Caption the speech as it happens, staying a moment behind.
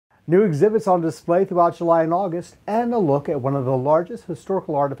New exhibits on display throughout July and August, and a look at one of the largest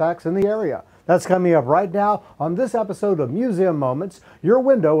historical artifacts in the area. That's coming up right now on this episode of Museum Moments, your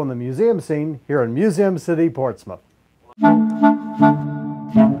window on the museum scene here in Museum City, Portsmouth.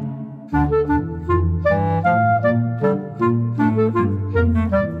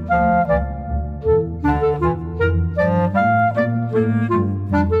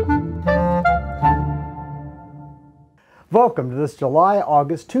 Welcome to this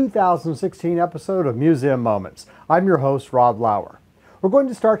July-August 2016 episode of Museum Moments. I'm your host, Rob Lauer. We're going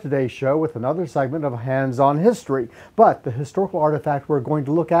to start today's show with another segment of Hands-on History, but the historical artifact we're going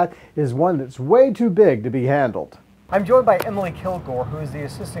to look at is one that's way too big to be handled. I'm joined by Emily Kilgore, who is the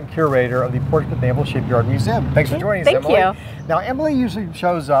Assistant Curator of the Portsmouth Naval Shipyard Museum. Thanks for joining us, Emily. Thank you. Now, Emily usually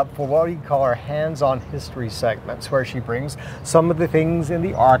shows up for what we call our Hands-on History segments, where she brings some of the things in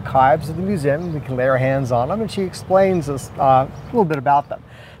the archives of the museum. We can lay our hands on them, and she explains us a little bit about them.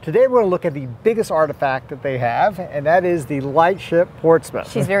 Today, we're going to look at the biggest artifact that they have, and that is the lightship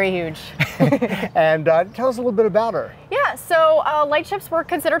Portsmouth. She's very huge. And tell us a little bit about her. Yeah, so lightships were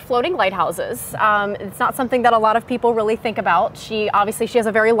considered floating lighthouses. It's not something that a lot of people really think about. She has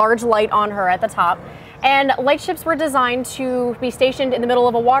a very large light on her at the top. And lightships were designed to be stationed in the middle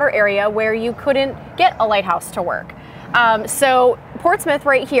of a water area where you couldn't get a lighthouse to work. So Portsmouth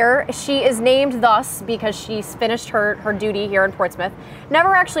right here, she is named thus because she's finished her duty here in Portsmouth.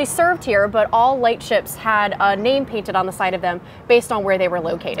 Never actually served here, but all lightships had a name painted on the side of them based on where they were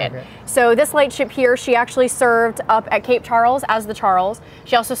located. Okay. So this lightship here, she actually served up at Cape Charles as the Charles.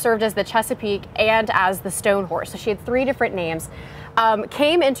 She also served as the Chesapeake and as the Stone Horse. So she had 3 different names.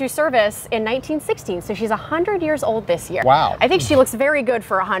 Came into service in 1916, so she's 100 years old this year. Wow. I think she looks very good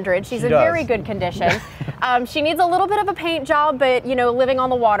for 100. She's in very good condition. She needs a little bit of a paint job, but you know, living on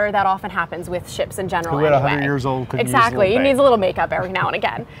the water, that often happens with ships in general. Who at 100 years old could exactly, you need a little makeup every now and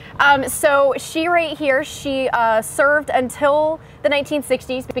again. So she right here, she served until the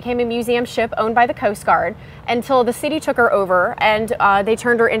 1960s, became a museum ship owned by the Coast Guard until the city took her over and they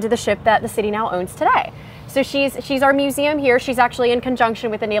turned her into the ship that the city now owns today. So she's our museum here. She's actually in conjunction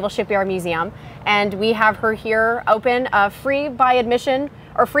with the Naval Shipyard Museum, and we have her here open free by admission,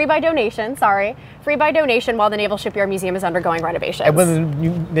 or free by donation, sorry. Free by donation while the Naval Shipyard Museum is undergoing renovations. And when the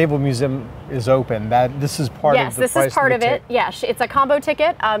new Naval Museum is open, this is part of the price. Yes, this is part of it. Yes, it's a combo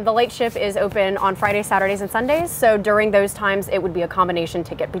ticket. The lightship is open on Fridays, Saturdays, and Sundays. So during those times, it would be a combination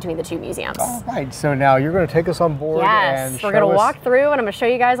ticket between the 2 museums. All right. So now you're going to take us on board. Yes, and we're going to walk through, and I'm going to show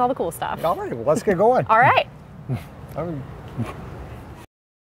you guys all the cool stuff. All right. Well, let's get going. All right.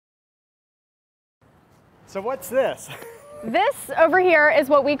 So what's this? This over here is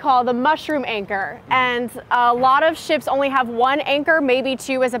what we call the mushroom anchor, and a lot of ships only have 1 anchor, maybe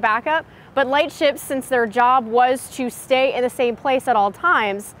 2 as a backup, but lightships, since their job was to stay in the same place at all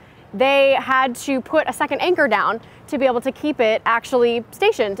times, they had to put a second anchor down to be able to keep it actually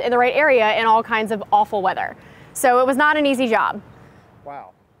stationed in the right area in all kinds of awful weather. So it was not an easy job.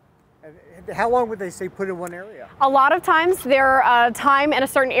 Wow. How long would they say put in one area? A lot of times their time in a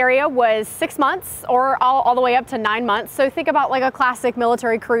certain area was 6 months or all the way up to 9 months. So think about like a classic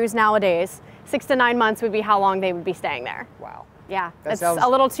military cruise nowadays. 6 to 9 months would be how long they would be staying there. Wow. Yeah, it's a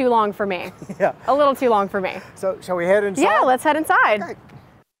little too long for me. Yeah. A little too long for me. So shall we head inside? Yeah, let's head inside. Okay.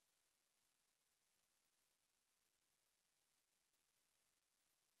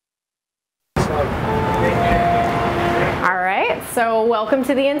 All right, so welcome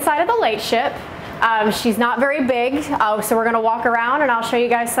to the inside of the lightship. She's not very big, so we're gonna walk around and I'll show you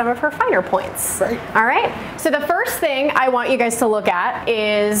guys some of her finer points. Great. All right, so the first thing I want you guys to look at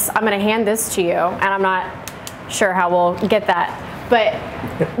is, I'm gonna hand this to you, and I'm not sure how we'll get that, but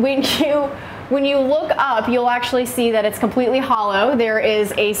when you look up, you'll actually see that it's completely hollow. There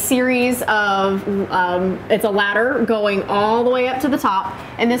is a series of, it's a ladder going all the way up to the top,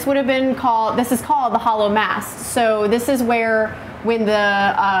 and this is called the hollow mast. So this is where, when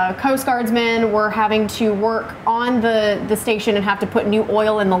the Coast Guardsmen were having to work on the station and have to put new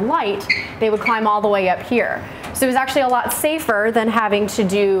oil in the light, they would climb all the way up here. So it was actually a lot safer than having to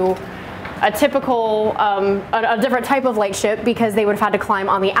do a typical, a different type of lightship, because they would have had to climb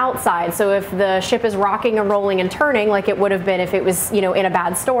on the outside. So if the ship is rocking and rolling and turning like it would have been if it was, you know, in a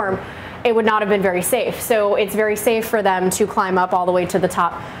bad storm, it would not have been very safe. So it's very safe for them to climb up all the way to the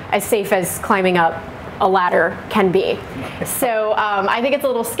top, as safe as climbing up a ladder can be. So I think it's a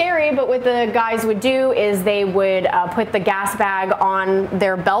little scary, but what the guys would do is they would put the gas bag on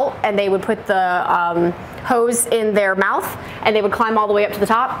their belt, and they would put the hose in their mouth, and they would climb all the way up to the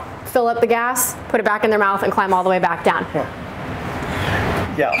top, fill up the gas, put it back in their mouth, and climb all the way back down.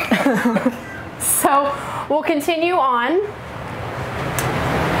 Yeah. So we'll continue on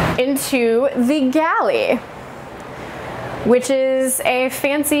into the galley, which is a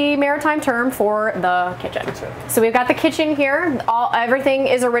fancy maritime term for the kitchen. So we've got the kitchen here. Everything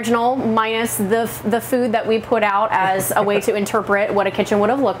is original minus the food that we put out as a way to interpret what a kitchen would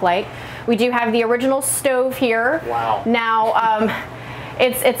have looked like. We do have the original stove here. Wow. Now,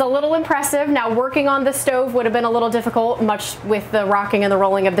 it's a little impressive. Now, working on the stove would have been a little difficult, much with the rocking and the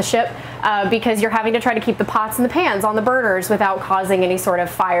rolling of the ship, because you're having to try to keep the pots and the pans on the burners without causing any sort of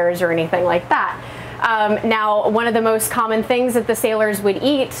fires or anything like that. Now, one of the most common things that the sailors would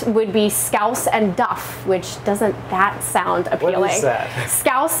eat would be scouse and duff, which doesn't that sound appealing? What is that?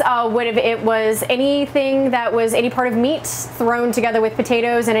 Scouse it was anything that was any part of meat thrown together with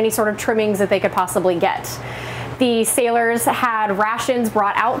potatoes and any sort of trimmings that they could possibly get. The sailors had rations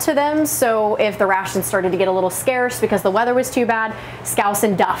brought out to them, so if the rations started to get a little scarce because the weather was too bad, scouse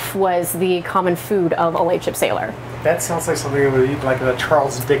and duff was the common food of a lightship sailor. That sounds like something you would eat like a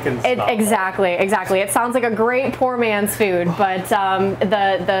Charles Dickens novel. Exactly. It sounds like a great poor man's food, but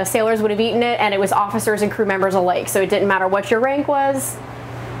the sailors would have eaten it, and it was officers and crew members alike, so it didn't matter what your rank was,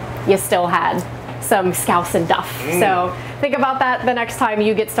 you still had some scouse and duff. So think about that the next time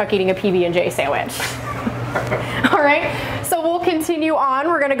you get stuck eating a PB&J sandwich. All right, so we'll continue on.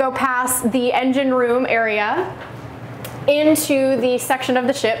 We're going to go past the engine room area into the section of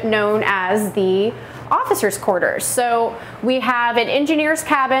the ship known as the officers' quarters. So we have an engineer's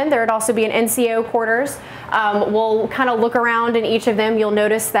cabin. There would also be an NCO quarters. We'll kind of look around in each of them. You'll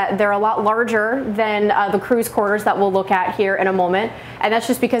notice that they're a lot larger than the crew's quarters that we'll look at here in a moment. And that's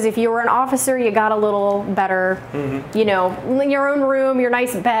just because if you were an officer, you got a little better, you know, your own room, your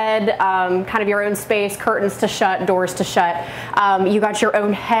nice bed, kind of your own space, curtains to shut, doors to shut. You got your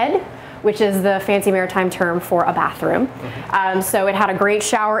own head, which is the fancy maritime term for a bathroom. So it had a great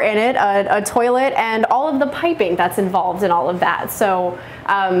shower in it, a toilet, and all of the piping that's involved in all of that. So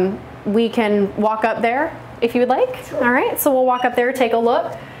we can walk up there if you would like. Sure. All right, so we'll walk up there, take a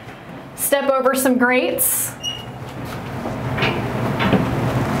look, step over some grates.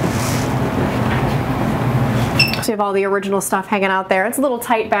 So you have all the original stuff hanging out there. It's a little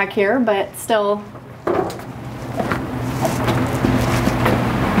tight back here, but still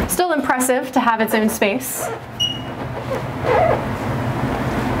impressive to have its own space.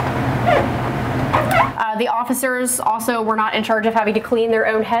 The officers also were not in charge of having to clean their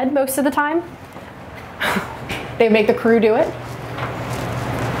own head most of the time. They make the crew do it.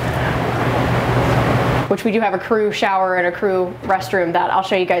 Which we do have a crew shower and a crew restroom that I'll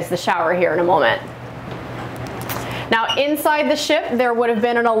show you guys the shower here in a moment. Now, inside the ship, there would have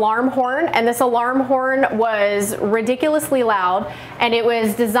been an alarm horn, and this alarm horn was ridiculously loud, and it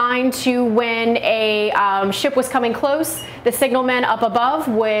was designed to, when a ship was coming close, the signalmen up above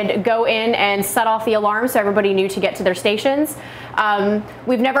would go in and set off the alarm so everybody knew to get to their stations.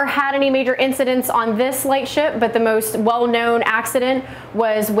 We've never had any major incidents on this lightship, but the most well-known accident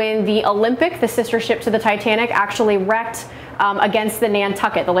was when the Olympic, the sister ship to the Titanic, actually wrecked against the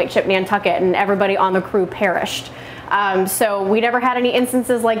Nantucket, the lightship Nantucket, and everybody on the crew perished. So we never had any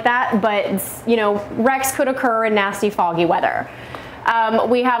instances like that, but you know, wrecks could occur in nasty foggy weather.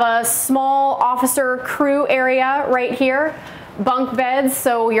 We have a small officer crew area right here, bunk beds,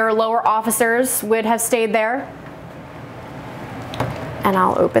 so your lower officers would have stayed there. And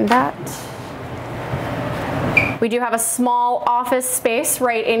I'll open that. We do have a small office space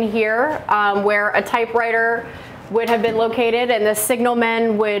right in here where a typewriter would have been located, and the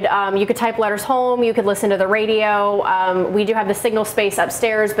signalmen would, you could type letters home, you could listen to the radio. We do have the signal space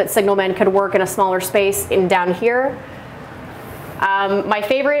upstairs, but signalmen could work in a smaller space down here. My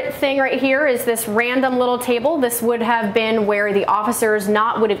favorite thing right here is this random little table. This would have been where the officers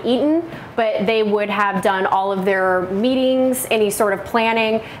not would have eaten, but they would have done all of their meetings, any sort of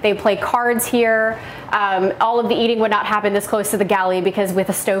planning. They would play cards here. All of the eating would not happen this close to the galley because with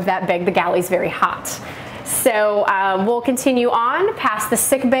a stove that big, the galley's very hot. So we'll continue on past the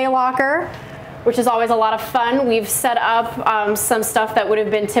sick bay locker, which is always a lot of fun. We've set up some stuff that would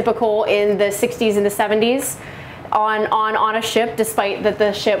have been typical in the 60s and the 70s on a ship, despite that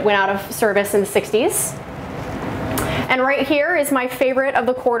the ship went out of service in the 60s. And right here is my favorite of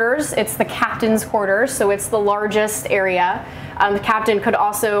the quarters. It's the captain's quarters, so it's the largest area. The captain could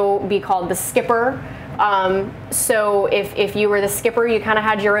also be called the skipper. So if you were the skipper, you kind of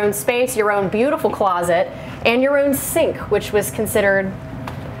had your own space, your own beautiful closet, and your own sink, which was considered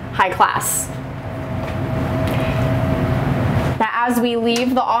high class. Now, as we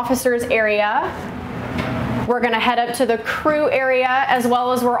leave the officers area, we're going to head up to the crew area, as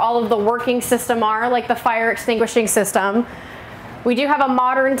well as where all of the working system are, like the fire extinguishing system. We do have a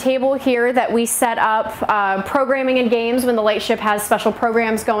modern table here that we set up programming and games when the lightship has special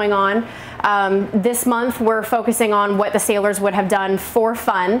programs going on. This month we're focusing on what the sailors would have done for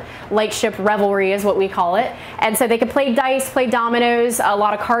fun. Lightship revelry is what we call it. And so they could play dice, play dominoes, a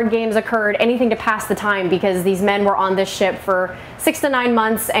lot of card games occurred, anything to pass the time, because these men were on this ship for 6 to 9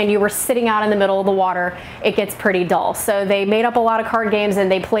 months and you were sitting out in the middle of the water. It gets pretty dull. So they made up a lot of card games,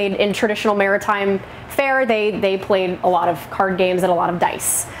 and they played in traditional maritime fare. They played a lot of card games and a lot of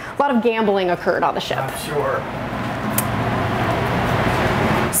dice. A lot of gambling occurred on the ship. I'm sure.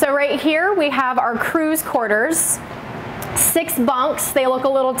 So right here we have our crew's quarters. 6 bunks. They look a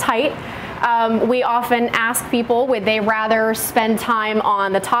little tight. We often ask people, would they rather spend time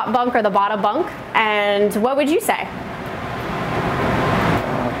on the top bunk or the bottom bunk? And what would you say?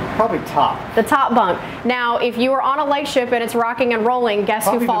 Probably top. The top bunk. Now, if you were on a lightship and it's rocking and rolling, guess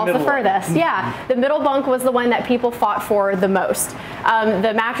Probably who falls the furthest? Yeah, the middle bunk was the one that people fought for the most.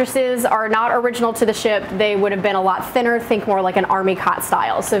 The mattresses are not original to the ship. They would have been a lot thinner. Think more like an army cot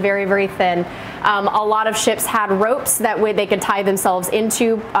style, so very, very thin. A lot of ships had ropes that they could tie themselves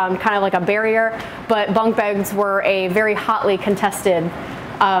into, kind of like a barrier, but bunk beds were a very hotly contested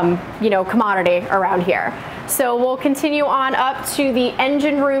commodity around here. So we'll continue on up to the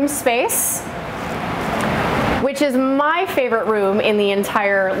engine room space, which is my favorite room in the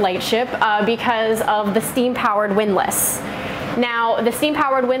entire lightship because of the steam-powered windlass. Now, the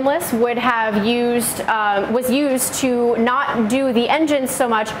steam-powered windlass would have was used to not do the engines so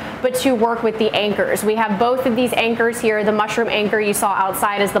much, but to work with the anchors. We have both of these anchors here. The mushroom anchor you saw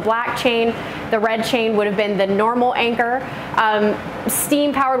outside is the black chain. The red chain would have been the normal anchor.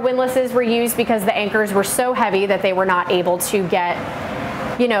 Steam-powered windlasses were used because the anchors were so heavy that they were not able to get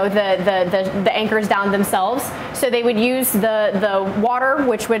the anchors down themselves. So they would use the water,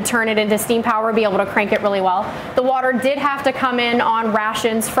 which would turn it into steam power, be able to crank it really well. The water did have to come in on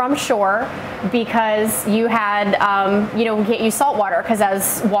rations from shore because you had, you can't use salt water because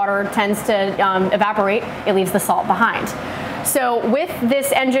as water tends to evaporate, it leaves the salt behind. So with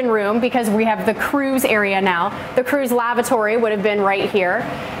this engine room, because we have the crew's area now, the crew's lavatory would have been right here.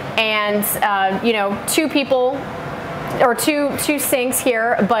 And, 2 people, or two sinks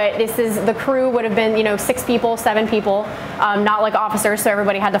here, but the crew would have been 6 people, 7 people, not like officers, so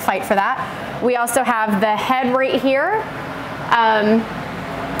everybody had to fight for that. We also have the head right here,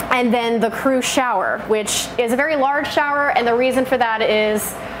 and then the crew shower, which is a very large shower, and the reason for that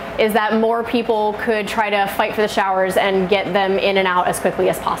is that more people could try to fight for the showers and get them in and out as quickly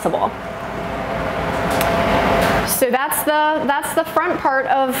as possible. So that's the front part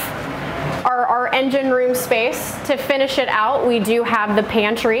of our engine room space. To finish it out, we do have the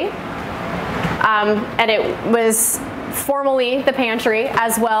pantry, and it was formerly the pantry,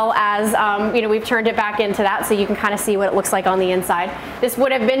 as well as we've turned it back into that, so you can kind of see what it looks like on the inside. This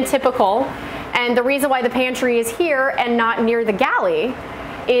would have been typical, and the reason why the pantry is here and not near the galley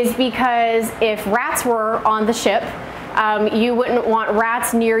is because if rats were on the ship, you wouldn't want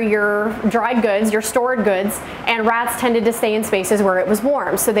rats near your dried goods, your stored goods, and rats tended to stay in spaces where it was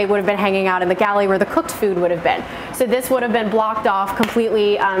warm, so they would have been hanging out in the galley where the cooked food would have been. So this would have been blocked off,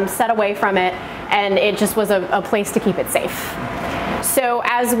 completely set away from it, and it just was a place to keep it safe. So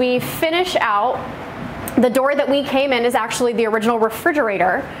as we finish out, the door that we came in is actually the original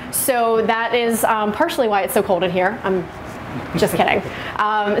refrigerator, so that is partially why it's so cold in here. I'm just kidding.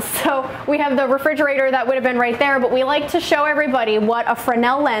 So we have the refrigerator that would have been right there, but we like to show everybody what a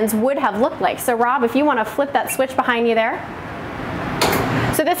Fresnel lens would have looked like. So Rob, if you want to flip that switch behind you there.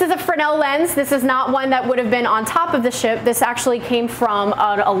 So this is a Fresnel lens. This is not one that would have been on top of the ship. This actually came from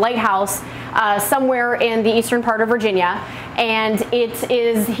a lighthouse somewhere in the eastern part of Virginia, and it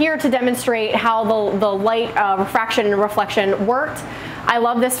is here to demonstrate how the light refraction and reflection worked. I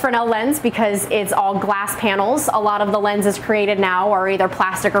love this Fresnel lens because it's all glass panels. A lot of the lenses created now are either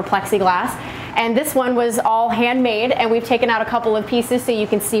plastic or plexiglass, and this one was all handmade, and we've taken out a couple of pieces so you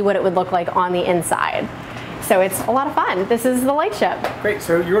can see what it would look like on the inside. So it's a lot of fun. This is the lightship. Great,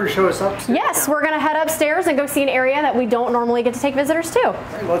 so you're going to show us upstairs? Yes, we're going to head upstairs and go see an area that we don't normally get to take visitors to. All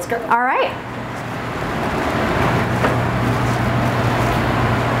right, let's go. All right.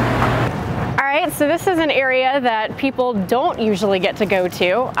 All right, so this is an area that people don't usually get to go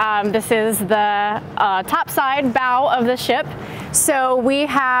to. This is the top side bow of the ship. So we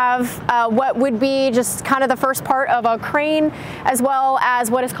have what would be just kind of the first part of a crane, as well as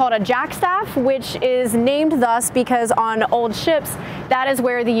what is called a jackstaff, which is named thus because on old ships, that is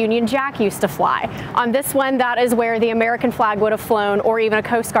where the Union Jack used to fly. On this one, that is where the American flag would have flown, or even a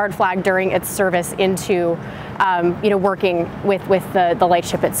Coast Guard flag during its service into working with the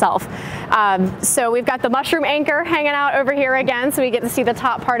lightship itself. So we've got the mushroom anchor hanging out over here again, so we get to see the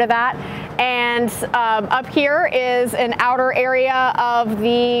top part of that. And up here is an outer area of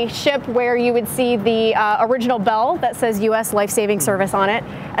the ship where you would see the original bell that says U.S. Life Saving Service on it,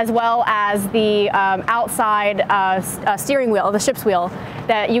 as well as the outside steering wheel, the ship's wheel,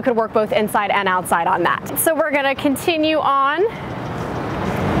 that you could work both inside and outside on that. So we're going to continue on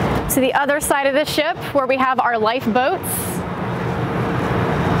to the other side of the ship where we have our lifeboats.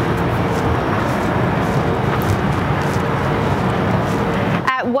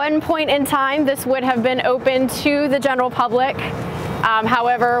 At one point in time, this would have been open to the general public.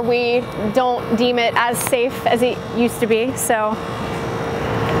 However, we don't deem it as safe as it used to be. So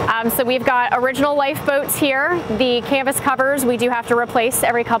we've got original lifeboats here. The canvas covers we do have to replace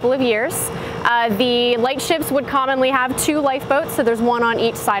every couple of years. The light ships would commonly have 2 lifeboats, so there's one on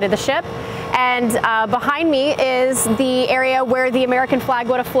each side of the ship. And behind me is the area where the American flag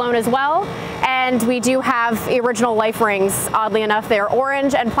would have flown as well. And we do have the original life rings. Oddly enough, they're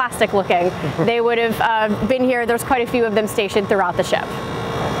orange and plastic looking. They would have been here. There's quite a few of them stationed throughout the ship.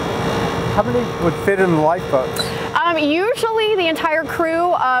 How many would fit in the lifeboats? Usually the entire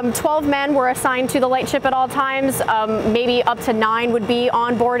crew, 12 men were assigned to the lightship at all times. Maybe up to 9 would be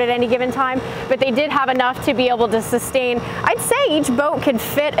on board at any given time, but they did have enough to be able to sustain. I'd say each boat could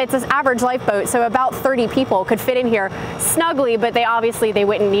fit, it's an average lifeboat, so about 30 people could fit in here snugly, but they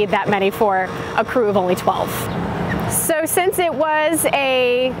wouldn't need that many for a crew of only 12. So since it was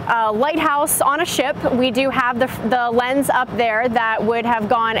a lighthouse on a ship, we do have the lens up there that would have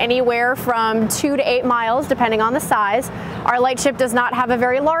gone anywhere from 2 to 8 miles, depending on the size. Our lightship does not have a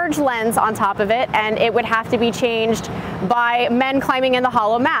very large lens on top of it, and it would have to be changed by men climbing in the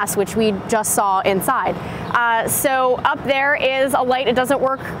hollow mast, which we just saw inside. So up there is a light. It doesn't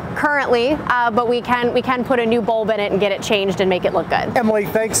work currently, but we can put a new bulb in it and get it changed and make it look good. Emily,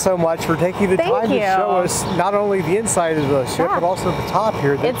 thanks so much for taking the time to show us not only the inside of the ship, but also the top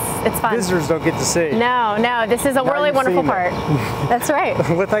here that it's fun. Visitors don't get to see. No, this is a really wonderful part. That's right.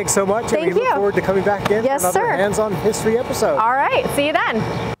 Well, thanks so much. Thank and we look forward to coming back in for another hands-on history episode. All right, see you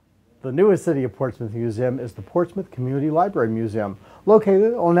then. The newest City of Portsmouth museum is the Portsmouth Community Library Museum,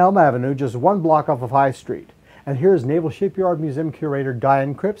 located on Elm Avenue, just 1 block off of High Street. And here's Naval Shipyard Museum curator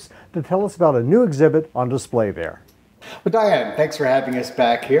Diane Cripps to tell us about a new exhibit on display there. Well, Diane, thanks for having us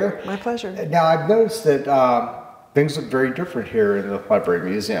back here. My pleasure. Now, I've noticed that things look very different here in the Library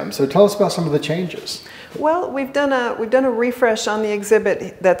Museum. So tell us about some of the changes. Well, we've done a refresh on the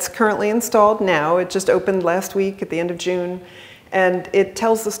exhibit that's currently installed now. It just opened last week at the end of June. And it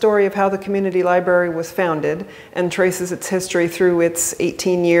tells the story of how the community library was founded and traces its history through its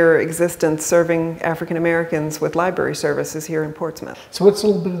 18-year existence serving African Americans with library services here in Portsmouth. So what's a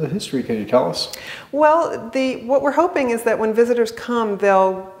little bit of the history? Can you tell us? Well, what we're hoping is that when visitors come,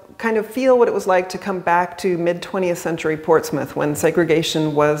 they'll kind of feel what it was like to come back to mid-20th century Portsmouth when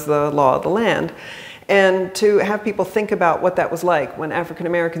segregation was the law of the land. And to have people think about what that was like when African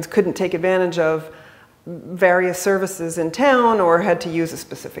Americans couldn't take advantage of various services in town, or had to use a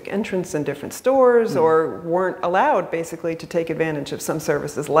specific entrance in different stores, or weren't allowed basically to take advantage of some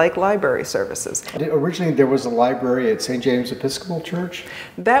services like library services. Originally there was a library at St. James Episcopal Church?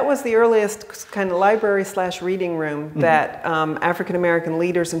 That was the earliest kind of library slash reading room that African American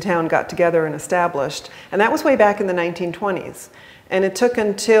leaders in town got together and established, and that was way back in the 1920s. And it took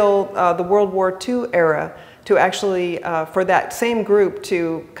until the World War II era to actually, for that same group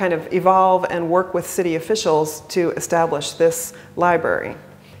to kind of evolve and work with city officials to establish this library.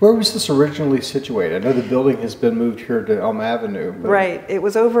 Where was this originally situated? I know the building has been moved here to Elm Avenue. Right, it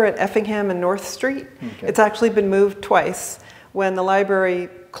was over at Effingham and North Street. Okay. It's actually been moved twice. When the library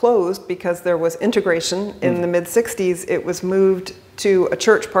closed because there was integration in the mid-60s, it was moved to a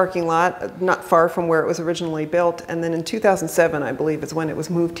church parking lot not far from where it was originally built. And then in 2007, I believe, is when it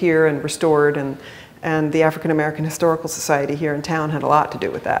was moved here and restored, and the African American Historical Society here in town had a lot to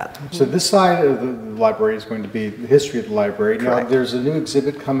do with that. So this side of the library is going to be the history of the library. Correct. Now there's a new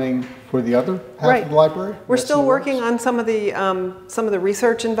exhibit coming for the other half of the library? We're still working on some of the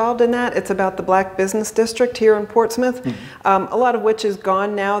research involved in that. It's about the Black Business District here in Portsmouth, a lot of which is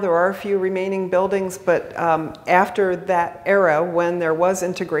gone now. There are a few remaining buildings, but after that era, when there was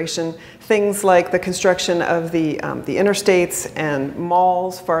integration, things like the construction of the interstates and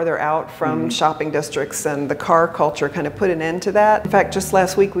malls farther out from shopping districts and the car culture kind of put an end to that. In fact, just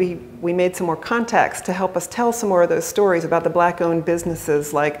last week we made some more contacts to help us tell some more of those stories about the Black-owned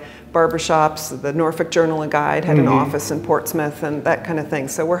businesses like barbershops. The Norfolk Journal and Guide had an office in Portsmouth and that kind of thing.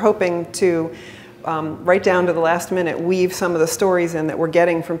 So we're hoping to, right down to the last minute, weave some of the stories in that we're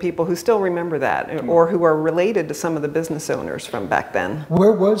getting from people who still remember that or who are related to some of the business owners from back then.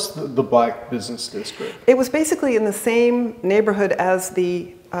 Where was the Black Business District? It was basically in the same neighborhood as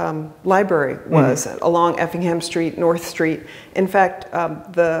the library was, along Effingham Street, North Street. In fact,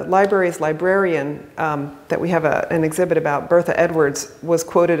 the library's librarian that we have an exhibit about, Bertha Edwards, was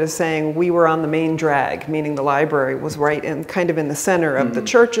quoted as saying, "We were on the main drag," meaning the library was right in kind of in the center of the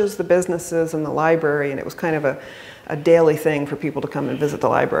churches, the businesses, and the library, and it was kind of a daily thing for people to come and visit the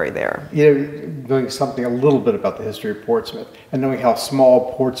library there. You know, knowing something a little bit about the history of Portsmouth and knowing how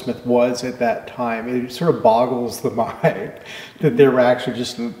small Portsmouth was at that time, it sort of boggles the mind that there were actually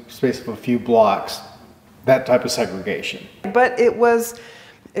just in the space of a few blocks that type of segregation. But it was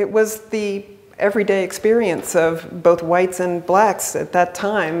the everyday experience of both whites and blacks at that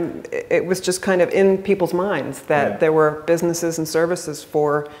time. It was just kind of in people's minds that there were businesses and services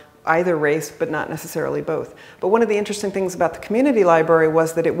for either race, but not necessarily both. But one of the interesting things about the community library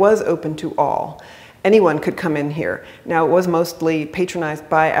was that it was open to all. Anyone could come in here. Now, it was mostly patronized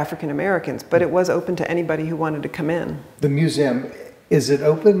by African Americans, but it was open to anybody who wanted to come in. The museum, is it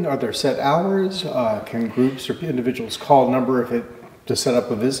open? Are there set hours? Can groups or individuals call a number to set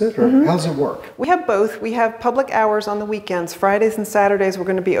up a visit, or how does it work? We have both. We have public hours on the weekends. Fridays and Saturdays we're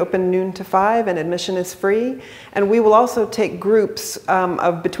going to be open noon to 5 and admission is free. And we will also take groups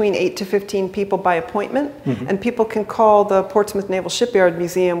of between 8 to 15 people by appointment. And people can call the Portsmouth Naval Shipyard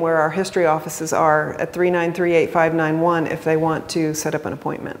Museum, where our history offices are, at 393-8591 if they want to set up an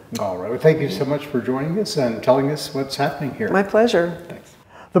appointment. All right. Well, thank you so much for joining us and telling us what's happening here. My pleasure. Thanks.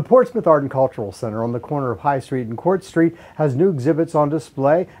 The Portsmouth Art and Cultural Center on the corner of High Street and Court Street has new exhibits on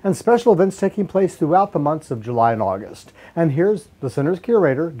display and special events taking place throughout the months of July and August. And here's the center's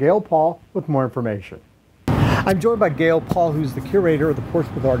curator, Gail Paul, with more information. I'm joined by Gail Paul, who's the curator of the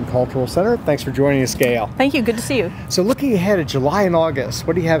Portsmouth Art and Cultural Center. Thanks for joining us, Gail. Thank you. Good to see you. So looking ahead at July and August,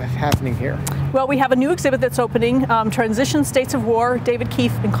 what do you have happening here? Well, we have a new exhibit that's opening, Transition States of War, David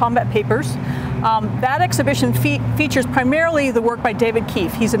Keefe and Combat Papers. That exhibition features primarily the work by David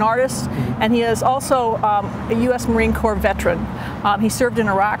Keefe. He's an artist, and he is also a U.S. Marine Corps veteran. He served in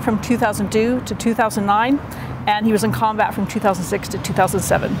Iraq from 2002 to 2009. And he was in combat from 2006 to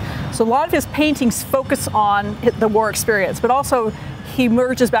 2007. So a lot of his paintings focus on the war experience, but also he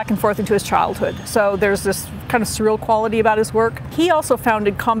merges back and forth into his childhood. So there's this kind of surreal quality about his work. He also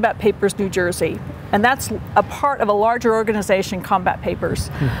founded Combat Papers New Jersey, and that's a part of a larger organization, Combat Papers,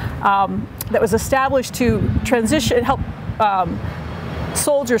 that was established to help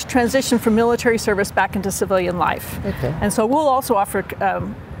soldiers transition from military service back into civilian life. Okay. And so we'll also offer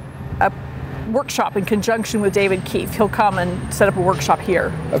a workshop in conjunction with David Keefe. He'll come and set up a workshop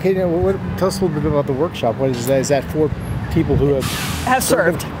here. Okay, now tell us a little bit about the workshop. What is that? Is that for people who have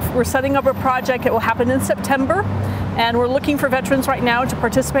served? We're setting up a project. It will happen in September, and we're looking for veterans right now to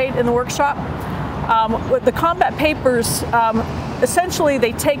participate in the workshop. With the Combat Papers, essentially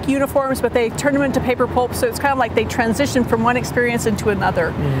they take uniforms, but they turn them into paper pulp, so it's kind of like they transition from one experience into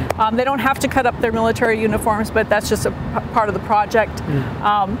another. They don't have to cut up their military uniforms, but that's just a part of the project.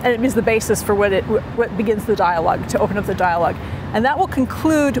 And it is the basis for what begins the dialogue, to open up the dialogue. And that will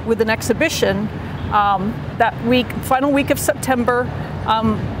conclude with an exhibition that week, final week of September,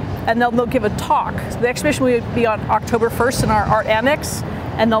 and they'll give a talk. So the exhibition will be on October 1st in our art annex.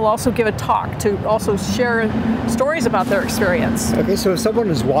 And they'll also give a talk to also share stories about their experience. Okay, so if someone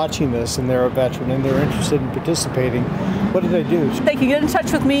is watching this and they're a veteran and they're interested in participating, what do they do? They can get in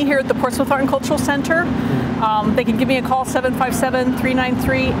touch with me here at the Portsmouth Art and Cultural Center. They can give me a call,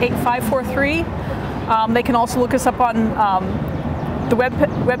 757-393-8543. They can also look us up on the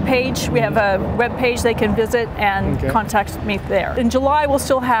web page. We have a web page they can visit and contact me there. In July, we'll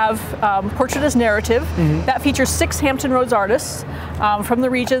still have Portrait as Narrative. That features 6 Hampton Roads artists from the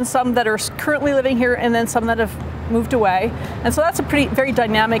region, some that are currently living here and then some that have moved away. And so that's a very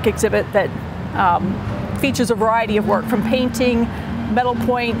dynamic exhibit that features a variety of work, from painting, metal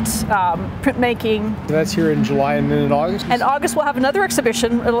point, printmaking. That's here in July, and then in August? And August we'll have another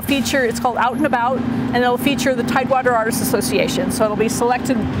exhibition. It'll feature, it's called Out and About, and it'll feature the Tidewater Artists Association. So it'll be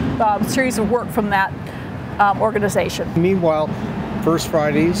selected series of work from that organization. Meanwhile, first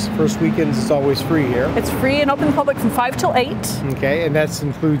Fridays, first weekends, it's always free here. It's free and open to the public from 5 till 8. Okay, and that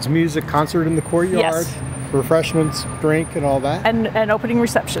includes music, concert in the courtyard? Yes. Refreshments, drink, and all that? And opening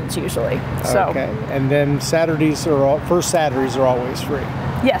receptions usually. So. Okay, and then first Saturdays are always free?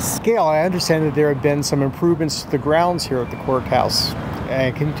 Yes. Gail, I understand that there have been some improvements to the grounds here at the courthouse.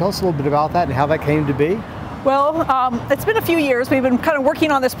 Can you tell us a little bit about that and how that came to be? Well, it's been a few years. We've been kind of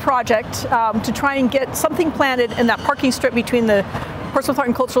working on this project to try and get something planted in that parking strip between the Portsmouth Art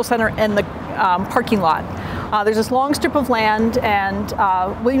and Cultural Center and the parking lot. There's this long strip of land, and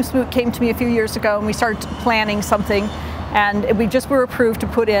William Smoot came to me a few years ago, and we started planning something, and we just were approved to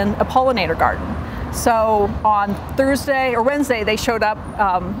put in a pollinator garden. So on Thursday or Wednesday, they showed up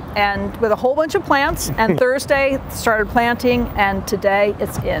and with a whole bunch of plants, and Thursday started planting, and today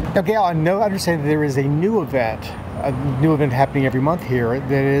it's in. Now, Gail, I understand that there is a new event happening every month here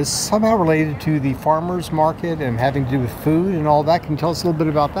that is somehow related to the farmers market and having to do with food and all that. Can you tell us a little bit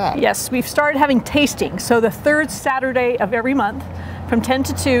about that? Yes, we've started having tasting. So the third Saturday of every month from 10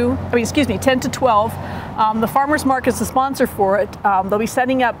 to 12, the farmers market is the sponsor for it. They'll be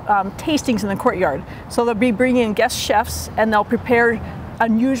setting up tastings in the courtyard. So they'll be bringing in guest chefs, and they'll prepare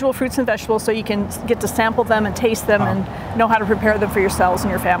unusual fruits and vegetables so you can get to sample them and taste them and know how to prepare them for yourselves and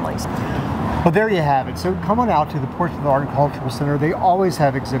your families. Well, there you have it. So come on out to the Portsmouth Art and Cultural Center. They always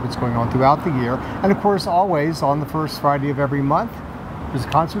have exhibits going on throughout the year. And of course, always on the first Friday of every month, there's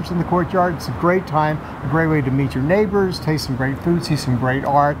concerts in the courtyard. It's a great time, a great way to meet your neighbors, taste some great food, see some great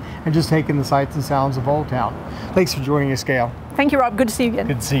art, and just take in the sights and sounds of Old Town. Thanks for joining us, Gail. Thank you, Rob. Good to see you again.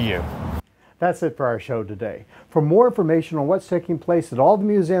 Good to see you. That's it for our show today. For more information on what's taking place at all the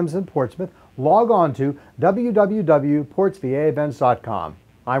museums in Portsmouth, log on to www.portsvaevents.com.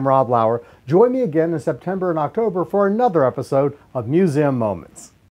 I'm Rob Lauer. Join me again in September and October for another episode of Museum Moments.